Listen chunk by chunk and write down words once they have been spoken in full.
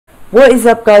What is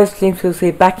up guys, Flamesfields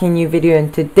here, back in a new video,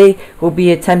 and today we'll be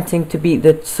attempting to beat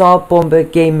the TSAR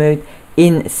BOMBA game mode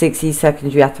in 60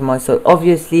 Seconds Reatomized. So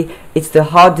obviously it's the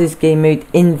hardest game mode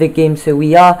in the game, so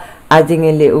we are adding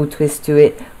a little twist to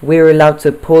it. We're allowed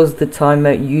to pause the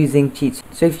timer using cheats.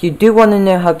 So if you do want to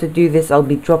know how to do this, I'll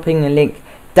be dropping a link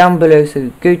down below,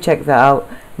 so go check that out.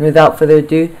 And without further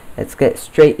ado, let's get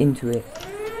straight into it.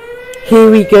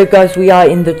 Here we go guys, we are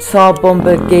in the TSAR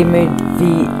BOMBA game mode.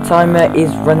 The timer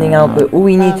is running out, but all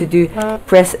we need to do,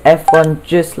 press F1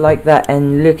 just like that,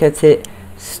 and look at it,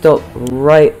 stop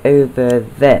right over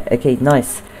there. Okay,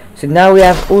 nice. So now we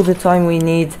have all the time we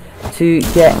need to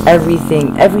get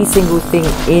everything, every single thing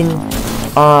in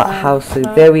our house. So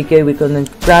there we go, we're gonna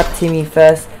grab Timmy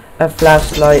first, a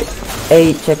flashlight,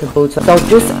 a checkerboard. So I'll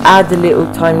just add a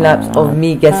little time lapse of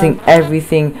me getting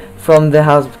everything from the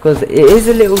house because it is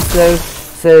a little slow.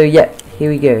 So yeah,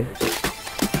 here we go.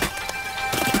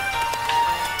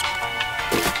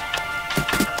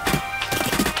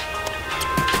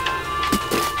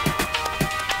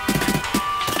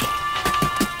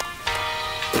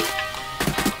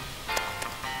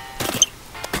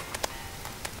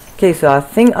 Okay, so I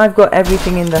think I've got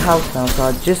everything in the house now, so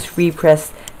I'll just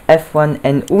repress F1,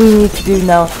 and all we need to do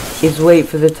now is wait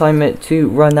for the timer to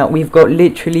run out. We've got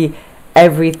literally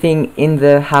everything in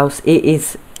the house. It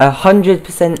is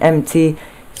 100% empty,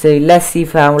 so let's see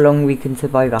for how long we can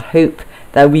survive. I hope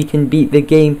that we can beat the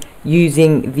game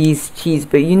using these cheats,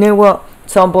 but you know what,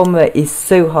 TSAR BOMBA is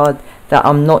so hard that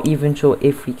I'm not even sure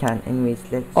if we can. Anyways,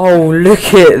 let's... Oh,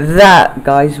 look at that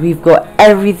guys, we've got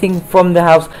everything from the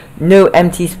house, no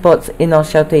empty spots in our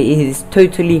shelter. It is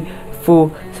totally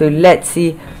full. So let's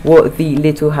see what the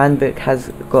little handbook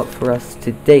has got for us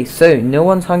today. So no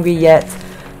one's hungry yet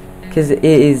because it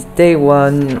is day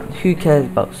one. Who cares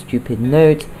about stupid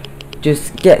notes?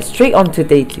 Just get straight on to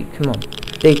day 2. Come on,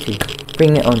 day 2,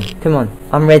 bring it on. Come on,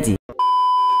 I'm ready.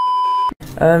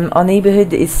 Our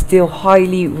neighborhood is still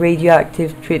highly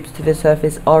radioactive. Trips to the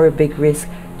surface are a big risk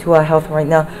to our health right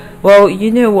now. Well, you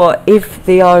know what, if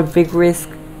they are a big risk,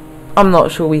 I'm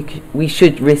not sure we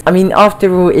should risk. I mean,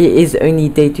 after all, it is only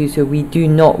day 2, so we do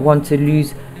not want to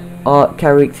lose our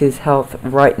character's health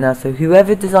right now. So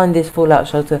whoever designed this fallout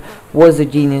shelter was a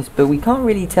genius, but we can't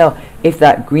really tell if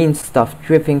that green stuff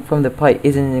dripping from the pipe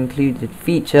is an included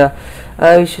feature.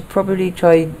 We should probably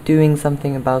try doing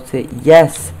something about it.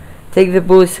 Yes, take the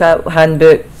Boy Scout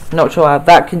handbook. Not sure how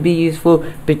that could be useful,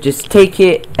 but just take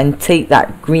it and take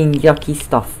that green yucky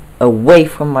stuff away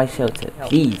from my shelter,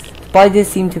 please. Spiders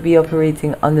seem to be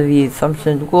operating under the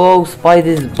assumption, whoa,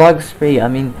 spiders, bug spray. I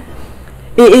mean,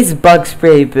 it is bug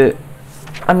spray, but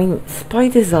I mean,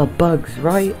 spiders are bugs,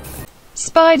 right?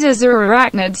 Spiders are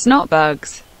arachnids, not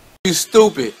bugs. You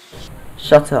stupid.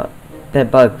 Shut up, they're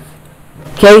bugs.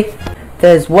 Okay,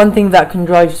 there's one thing that can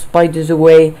drive spiders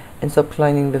away and stop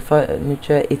climbing the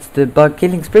furniture. It's the bug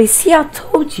killing spray. See, I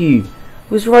told you,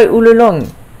 it was right all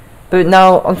along. But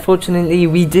now, unfortunately,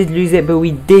 we did lose it, but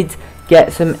we did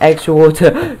get some extra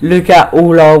water. Look at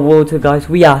all our water, guys.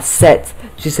 We are set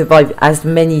to survive as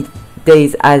many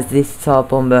days as this TSAR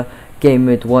BOMBA game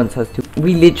mode wants us to.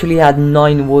 We literally had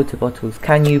 9 water bottles.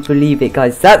 Can you believe it,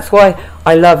 guys? That's why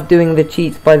I love doing the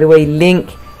cheats. By the way,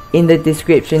 link in the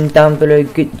description down below.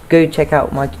 Go check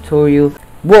out my tutorial.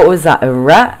 What was that, a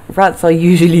rat? Rats are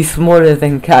usually smaller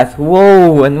than cats.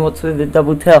 Whoa, and what's with the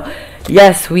double tail?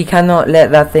 Yes, we cannot let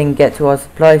that thing get to our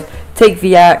supplies. Take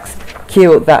the axe,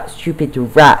 kill that stupid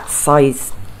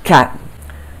rat-sized cat.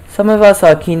 Some of us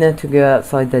are keener to go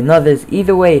outside than others.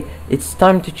 Either way, it's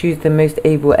time to choose the most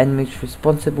able and most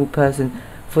responsible person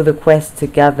for the quest to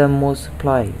gather more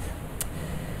supplies.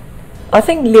 I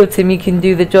think little Timmy can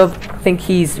do the job. I think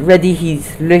he's ready.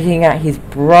 He's looking at his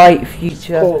bright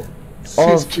future of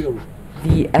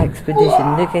the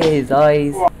expedition. Look at his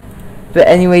eyes. But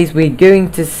anyways, we're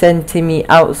going to send Timmy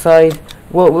outside.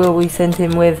 What will we send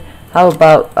him with? How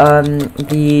about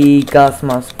the gas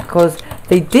mask, because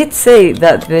they did say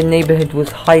that the neighborhood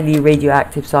was highly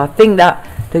radioactive, so I think that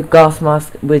the gas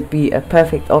mask would be a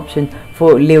perfect option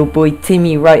for little boy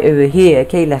Timmy right over here.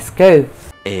 Okay, let's go.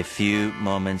 A few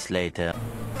moments later.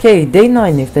 Okay, day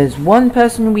 9. If there's one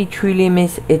person we truly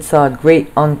miss, it's our great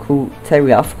uncle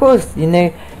Terry. Of course, you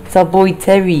know, it's our boy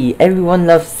Terry. Everyone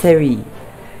loves Terry.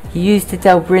 He used to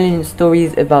tell brilliant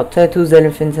stories about turtles,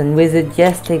 elephants and wizards.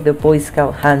 Yes, take the Boy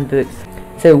Scout handbook.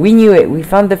 So we knew it. We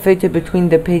found the photo between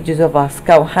the pages of our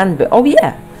Scout handbook. Oh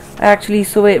yeah, I actually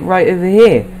saw it right over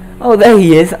here. Oh, there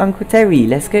he is, Uncle Terry.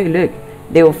 Let's go look.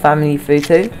 Little family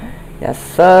photo. Yes,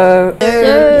 sir.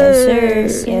 Yes,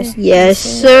 sir. Yes, yes,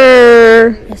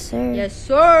 sir. Yes, sir. Yes,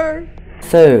 sir.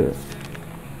 So,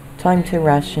 time to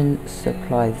ration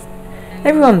supplies.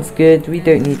 Everyone's good, we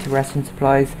don't need to ration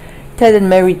supplies. Ted and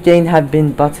Mary Jane have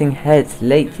been butting heads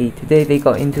lately. Today they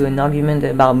got into an argument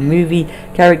about movie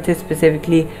characters,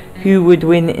 specifically who would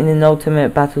win in an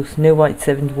ultimate battle, Snow White,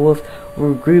 Seven Dwarfs,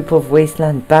 or a group of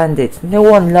wasteland bandits. No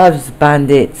one loves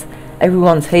bandits.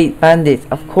 Everyone's hate bandits.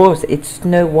 Of course, it's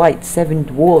Snow White, Seven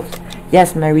Dwarfs.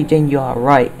 Yes, Mary Jane, you are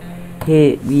right.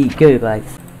 Here we go,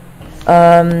 guys.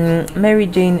 Mary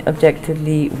Jane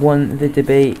objectively won the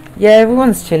debate. Yeah,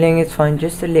 everyone's chilling, it's fine.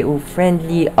 Just a little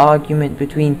friendly argument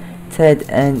between Ted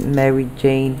and Mary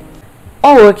Jane.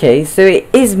 Oh, okay, so it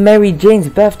is Mary Jane's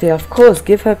birthday. Of course,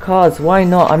 give her cards. Why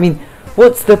not? I mean,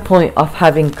 what's the point of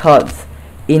having cards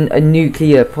in a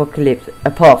nuclear apocalypse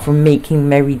apart from making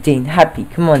Mary Jane happy?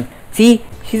 Come on. See,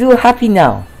 she's all happy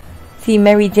now. See,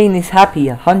 Mary Jane is happy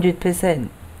 100%.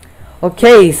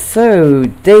 Okay, so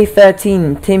day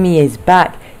 13, Timmy is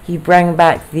back. He brought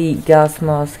back the gas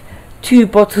mask, 2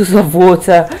 bottles of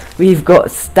water. We've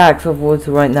got stacks of water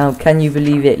right now. Can you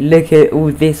believe it? Look at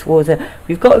all this water.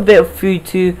 We've got a bit of food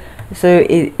too, so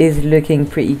it is looking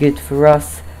pretty good for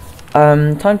us.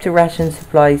 Time to ration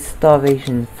supplies,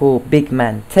 starvation for big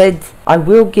man Ted. I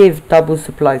will give double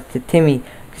supplies to Timmy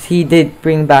because he did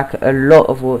bring back a lot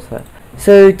of water.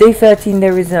 So day 13,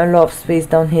 there isn't a lot of space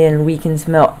down here and we can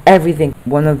smell everything.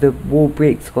 One of the wall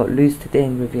bricks got loose today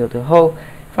and revealed a hole.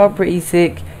 Felt pretty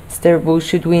sick. It's terrible.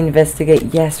 Should we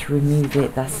investigate? Yes, remove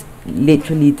it. That's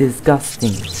literally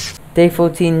disgusting. Day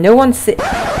 14, no one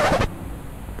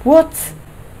What?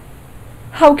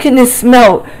 How can a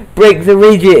smell break the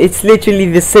radiator? It's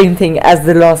literally the same thing as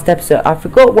the last episode. I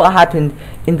forgot what happened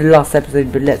in the last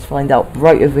episode, but let's find out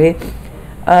right over here.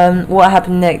 What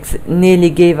happened next nearly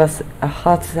gave us a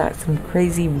heart attack. Some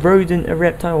crazy rodent, a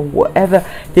reptile, whatever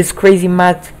this crazy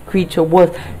mad creature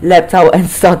was, leapt out and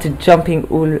started jumping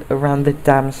all around the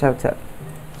damn shelter.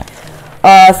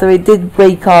 So it did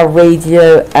break our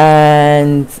radio,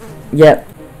 and yep.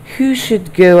 Who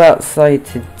should go outside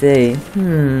today?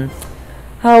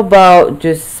 How about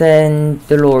just send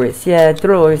Dolores? Yeah,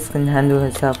 Dolores can handle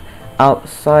herself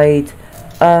outside.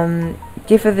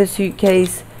 Give her the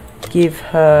suitcase. Give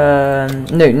her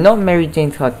no, not Mary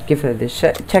Jane's card. Give her the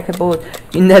checkerboard.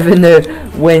 You never know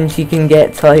when she can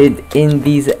get tired in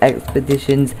these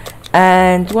expeditions.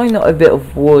 And why not a bit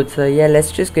of water? Yeah,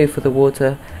 let's just go for the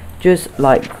water, just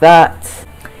like that.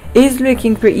 It is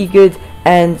looking pretty good.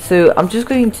 And so I'm just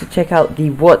going to check out the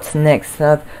what's next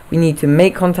tab. We need to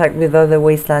make contact with other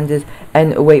wastelanders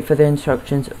and wait for the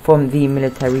instructions from the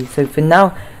military. So for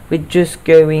now, we're just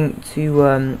going to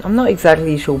I'm not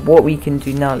exactly sure what we can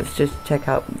do now. Let's just check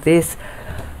out this.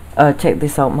 Check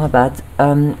this out, my bad.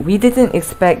 We didn't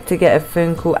expect to get a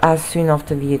phone call as soon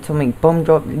after the atomic bomb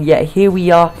drop, yet here we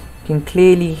are. You can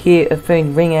clearly hear a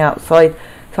phone ringing outside,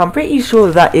 so I'm pretty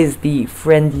sure that is the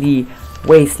friendly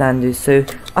wastelanders. So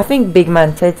I think big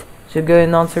man Ted should go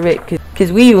and answer it,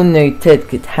 because we all know Ted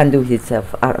could handle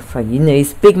himself outside. You know,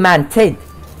 it's big man Ted.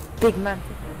 Big man Ted.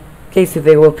 Okay, so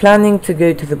they were planning to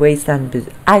go to the wasteland, but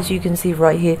as you can see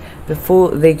right here,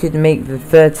 before they could make the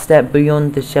third step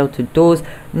beyond the shelter doors,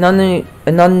 an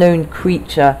unknown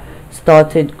creature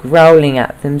started growling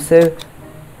at them. So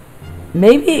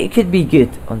maybe it could be good,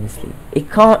 honestly. It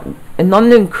can't. An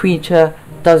unknown creature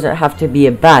doesn't have to be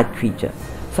a bad creature.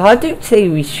 So I don't say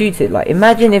we shoot it. Like,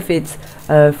 imagine if it's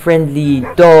a friendly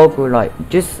dog, or like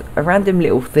just a random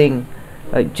little thing,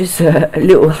 like just a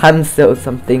little hamster or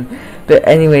something. But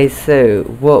anyway, so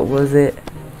what was it?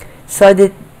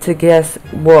 Decided to guess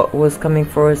what was coming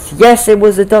for us. Yes, it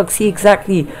was a dog. See,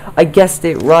 exactly, I guessed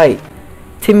it right.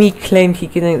 Timmy claimed he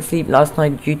couldn't sleep last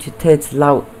night due to Ted's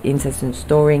loud, incessant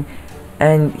snoring,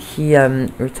 and he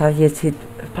retaliated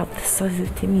about the size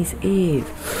of Timmy's ears.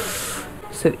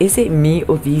 So is it me,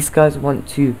 or these guys want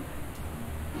to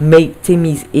make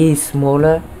Timmy's ears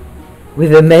smaller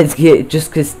with a med kit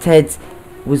just because Ted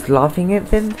was laughing at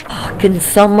them? Oh, can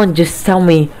someone just tell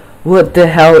me what the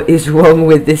hell is wrong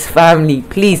with this family,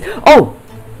 please? Oh,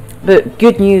 but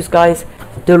good news, guys.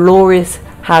 Dolores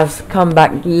has come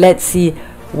back. Let's see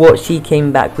what she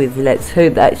came back with. Let's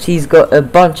hope that she's got a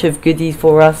bunch of goodies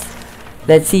for us.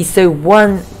 Let's see. So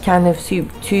 1 can of soup,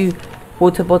 2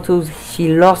 water bottles. She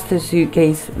lost her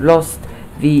suitcase, lost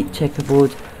the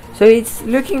checkerboard. So it's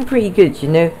looking pretty good, you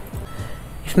know.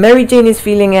 If Mary Jane is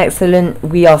feeling excellent,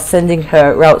 we are sending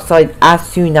her outside as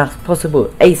soon as possible.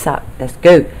 ASAP. Let's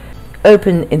go.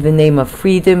 Open in the name of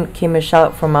freedom, came a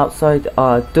shout from outside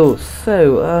our doors.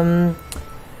 So,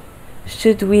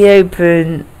 should we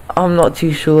open? I'm not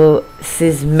too sure. This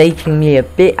is making me a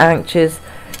bit anxious,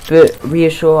 but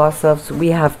reassure ourselves. We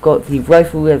have got the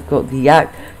rifle, we've got the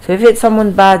axe. So if it's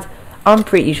someone bad, I'm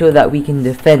pretty sure that we can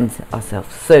defend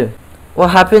ourselves. So, what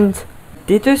happened?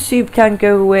 did the soup can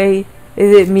go away?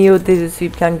 Is it me or did the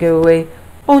soup can go away?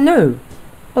 Oh no!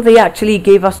 Oh, they actually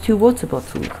gave us 2 water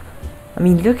bottles. I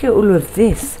mean, look at all of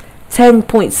this.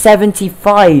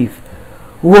 10.75.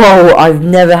 Whoa, I've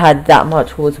never had that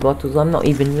much water bottles. I'm not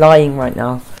even lying right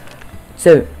now.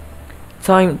 So,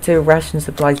 time to ration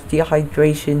supplies,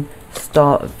 dehydration,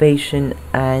 starvation,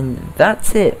 and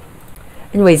that's it.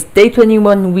 Anyways, day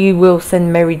 21, we will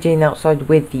send Mary Jane outside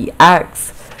with the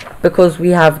axe, because we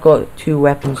have got 2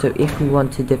 weapons, so if we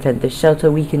want to defend the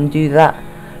shelter, we can do that.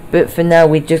 But for now,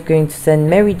 we're just going to send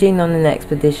Mary Jane on an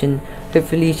expedition.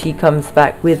 Hopefully she comes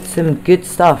back with some good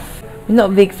stuff. We're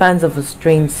not big fans of a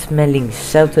strange smelling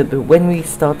shelter, but when we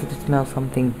started to smell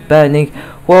something burning,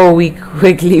 well, we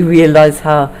quickly realized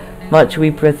how much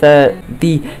we prefer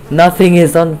the nothing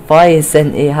is on fire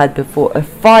scent it had before. A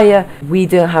fire! We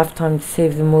don't have time to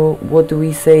save them all. What do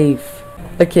we save?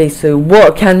 Okay, so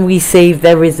what can we save?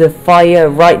 There is a fire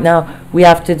right now. We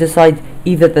have to decide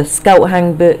either the scout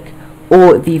handbook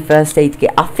or the first aid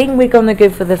kit. I think we're gonna go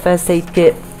for the first aid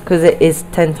kit because it is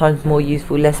 10 times more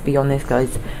useful. Let's be honest,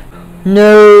 guys.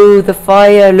 No, the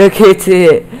fire, look at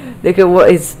it. Look at what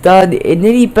it's done. It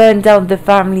nearly burned down the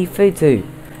family photo.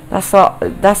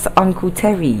 That's Uncle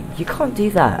Terry. You can't do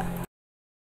that.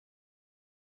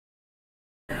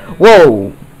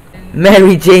 Whoa,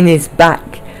 Mary Jane is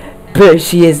back, but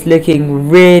she is looking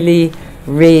really,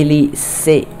 really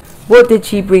sick. What did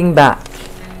she bring back?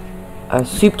 A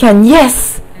soup can.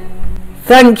 Yes!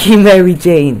 Thank you, Mary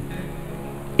Jane.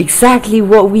 Exactly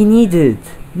what we needed.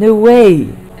 No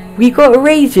way. We got a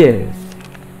radio.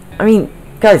 I mean,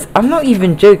 guys, I'm not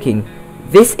even joking.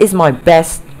 This is my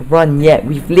best run yet.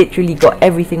 We've literally got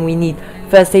everything we need.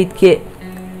 First aid kit,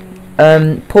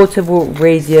 portable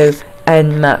radio,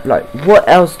 and map. Like, what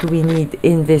else do we need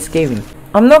in this game?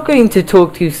 I'm not going to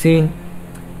talk too soon,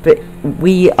 but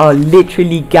we are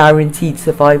literally guaranteed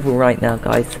survival right now,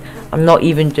 guys. I'm not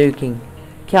even joking.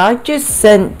 Okay, I just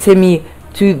sent Timmy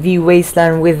to the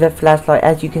wasteland with a flashlight.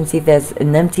 As you can see, there's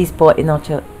an empty spot in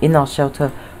our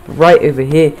shelter right over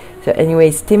here. So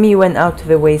anyways, Timmy went out to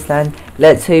the wasteland.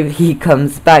 Let's hope he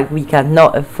comes back. We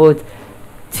cannot afford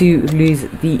to lose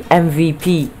the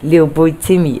MVP, little boy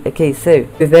Timmy. Okay, so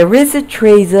there is a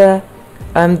trader.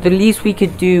 The least we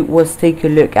could do was take a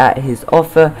look at his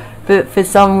offer, but for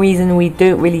some reason we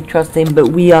don't really trust him, but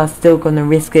we are still gonna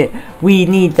risk it. We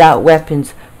need that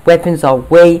weapons. Weapons are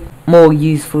way more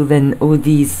useful than all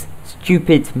these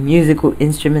stupid musical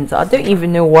instruments. I don't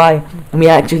even know why we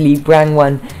actually bring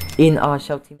one in our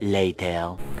shelter.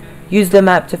 Later. Use the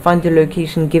map to find the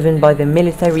location given by the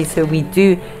military, so we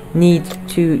do need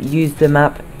to use the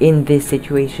map in this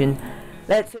situation.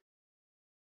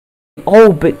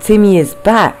 Oh, but Timmy is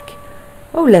back.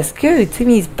 Oh, let's go.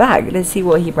 Timmy's back. Let's see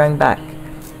what he brought back.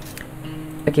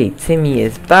 Okay, Timmy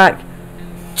is back.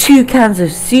 2 cans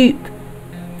of soup,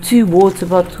 2 water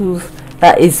bottles.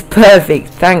 That is perfect.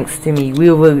 Thanks, Timmy.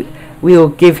 We will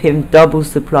give him double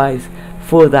supplies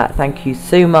for that. Thank you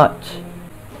so much.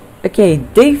 Okay,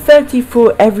 day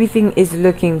 34. Everything is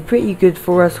looking pretty good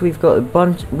for us. We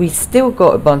still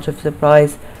got a bunch of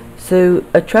supplies. So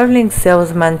a traveling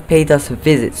salesman paid us a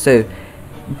visit. So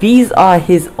these are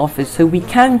his offers. So we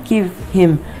can give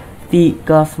him the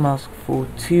gas mask for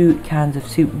 2 cans of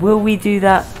soup. Will we do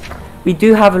that? We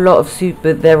do have a lot of soup,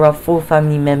 but there are 4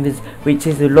 family members, which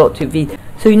is a lot to feed.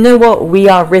 So you know what? We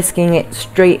are risking it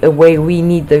straight away. We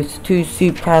need those 2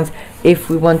 soup cans if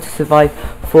we want to survive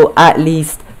for at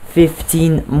least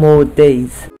 15 more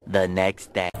days. The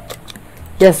next day.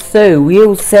 Yes, so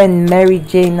we'll send Mary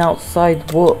Jane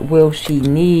outside. What will she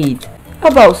need? How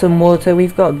about some water?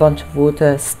 We've got a bunch of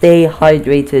water. Stay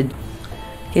hydrated.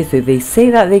 Okay, so they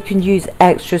say that they can use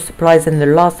extra supplies, and the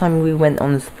last time we went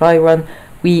on a supply run,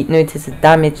 we noticed a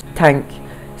damaged tank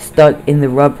stuck in the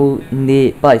rubble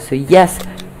nearby. So yes,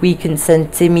 we can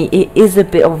send Timmy. It is a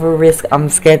bit of a risk. I'm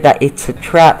scared that it's a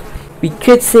trap. We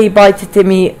could say bye to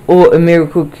Timmy, or a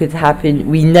miracle could happen.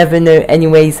 We never know.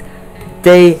 Anyways,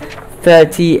 day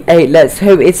 38. Let's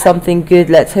hope it's something good.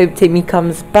 Let's hope Timmy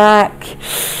comes back.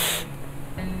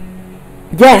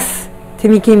 Yes,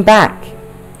 Timmy came back.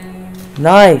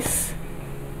 Nice.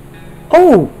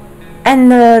 Oh,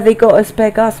 and they got a spare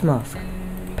gas mask.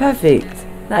 Perfect.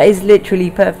 That is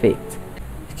literally perfect.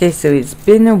 Okay, so it's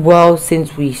been a while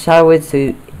since we showered,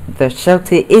 so the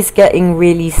shelter is getting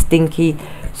really stinky.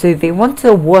 So they want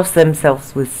to wash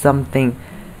themselves with something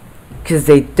because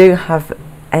they don't have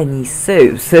any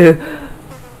soap. So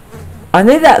I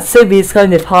know that soap is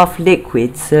kind of half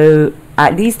liquid, so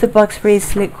at least the bug spray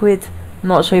is liquid. I'm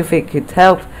not sure if it could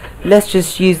help. Let's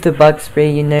just use the bug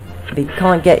spray, you know. They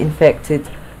can't get infected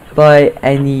by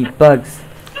any bugs.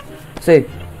 So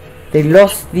They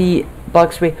lost the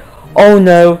bug spray. Oh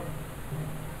no.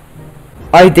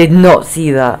 I did not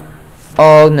see that.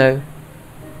 Oh no.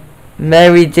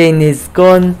 Mary Jane is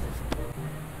gone.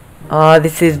 Ah,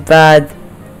 this is bad.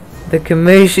 The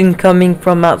commotion coming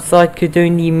from outside could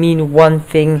only mean one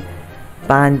thing.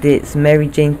 Bandits. Mary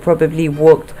Jane probably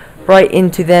walked right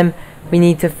into them. We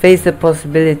need to face the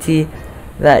possibility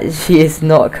that she is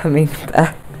not coming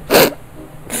back.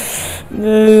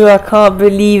 No, I can't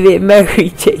believe it. Mary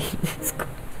Jane is gone.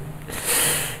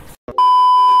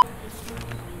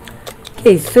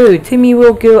 Okay, so Timmy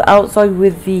will go outside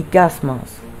with the gas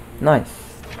mask. Nice.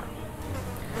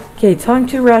 Okay, time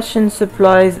to ration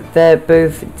supplies. They're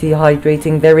both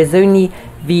dehydrating. There is only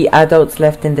the adults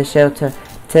left in the shelter,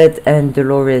 Ted and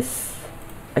Dolores.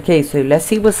 Okay, so let's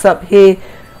see what's up here.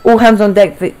 All hands on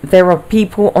deck. There are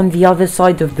people on the other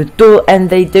side of the door and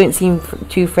they don't seem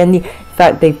too friendly. In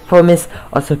fact, they promise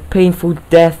us a painful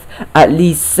death at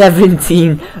least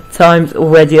 17 times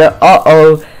already.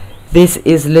 Uh-oh, this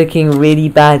is looking really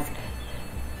bad.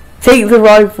 Take the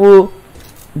rifle.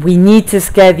 We need to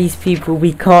scare these people.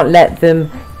 We can't let them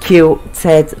kill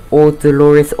Ted or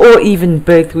Dolores, or even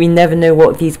both. We never know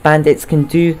what these bandits can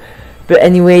do. But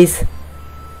anyways,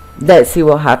 let's see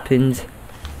what happens.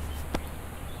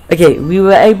 Okay, we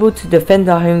were able to defend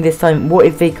our home this time. What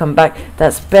if they come back?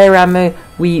 That spare ammo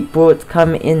we brought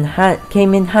came in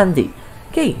handy.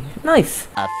 Okay, nice.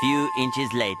 A few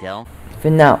inches later. For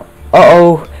now.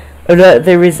 Uh-oh. Alert,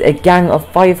 there is a gang of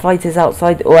firefighters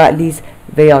outside, or at least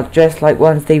they are dressed like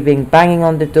ones. They've been banging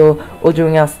on the door,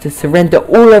 ordering us to surrender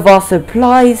all of our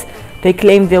supplies. They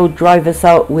claim they'll drive us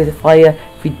out with fire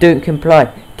if we don't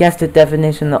comply. Guess the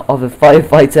definition of a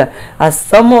firefighter has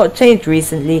somewhat changed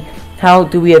recently. How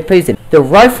do we oppose it? The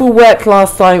rifle worked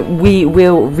last time. We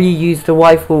will reuse the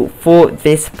rifle for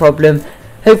this problem.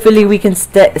 Hopefully we can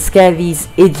scare these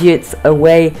idiots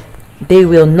away. They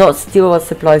will not steal our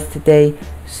supplies today.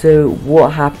 So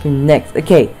what happened next?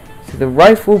 Okay, so the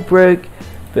rifle broke,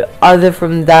 but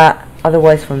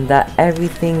otherwise from that,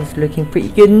 everything's looking pretty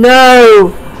good.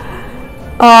 No!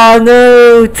 Oh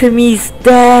no, Timmy's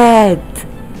dead.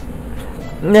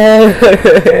 No.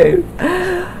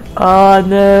 Oh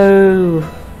no.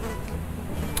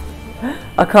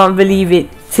 I can't believe it.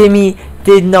 Timmy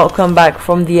did not come back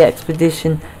from the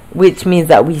expedition, which means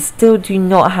that we still do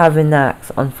not have an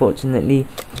axe, unfortunately.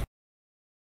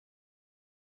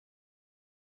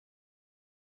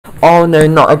 Oh no,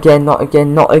 not again, not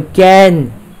again, not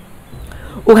again.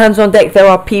 All hands on deck. There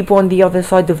are people on the other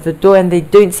side of the door and they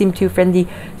don't seem too friendly.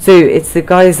 So it's the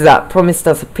guys that promised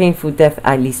us a painful death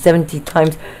at least 70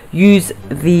 times. Use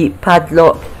the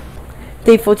padlock.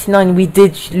 Day 49, we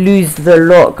did lose the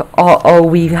lock. Uh-oh,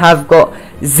 we have got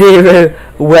 0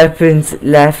 weapons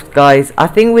left, guys. I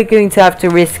think we're going to have to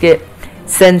risk it.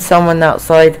 Send someone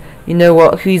outside. You know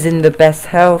what? Who's in the best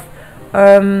health?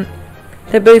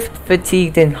 They're both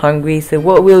fatigued and hungry. So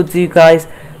what we'll do, guys,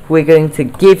 we're going to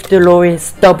give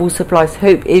Dolores double supplies.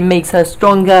 Hope it makes her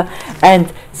stronger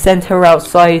and send her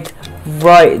outside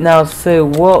right now. So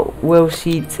what will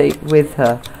she take with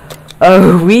her?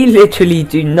 Oh, we literally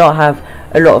do not have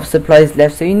a lot of supplies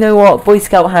left. So you know what? Boy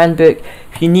Scout handbook.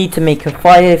 If you need to make a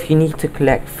fire, if you need to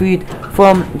collect food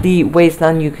from the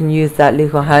wasteland, you can use that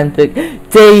little handbook.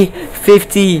 Day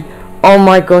 50. Oh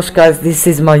my gosh, guys, this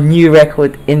is my new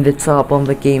record in the TSAR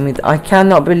Bomba game. I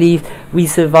cannot believe we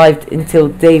survived until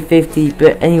day 50.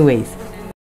 But anyways,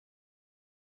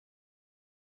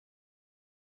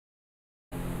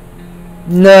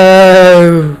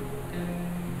 no,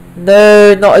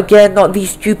 not again, not these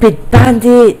stupid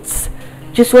bandits.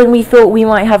 Just when we thought we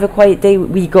might have a quiet day,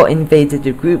 we got invaded.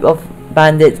 A group of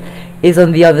bandits is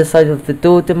on the other side of the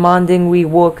door, demanding we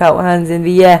walk out hands in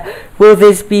the air. Will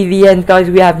this be the end, guys?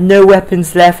 We have no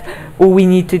weapons left. All we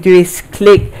need to do is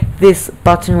click this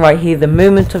button right here, the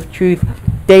moment of truth.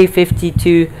 Day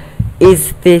 52.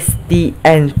 Is this the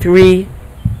end? 3,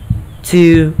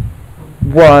 2,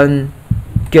 1,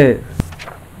 go.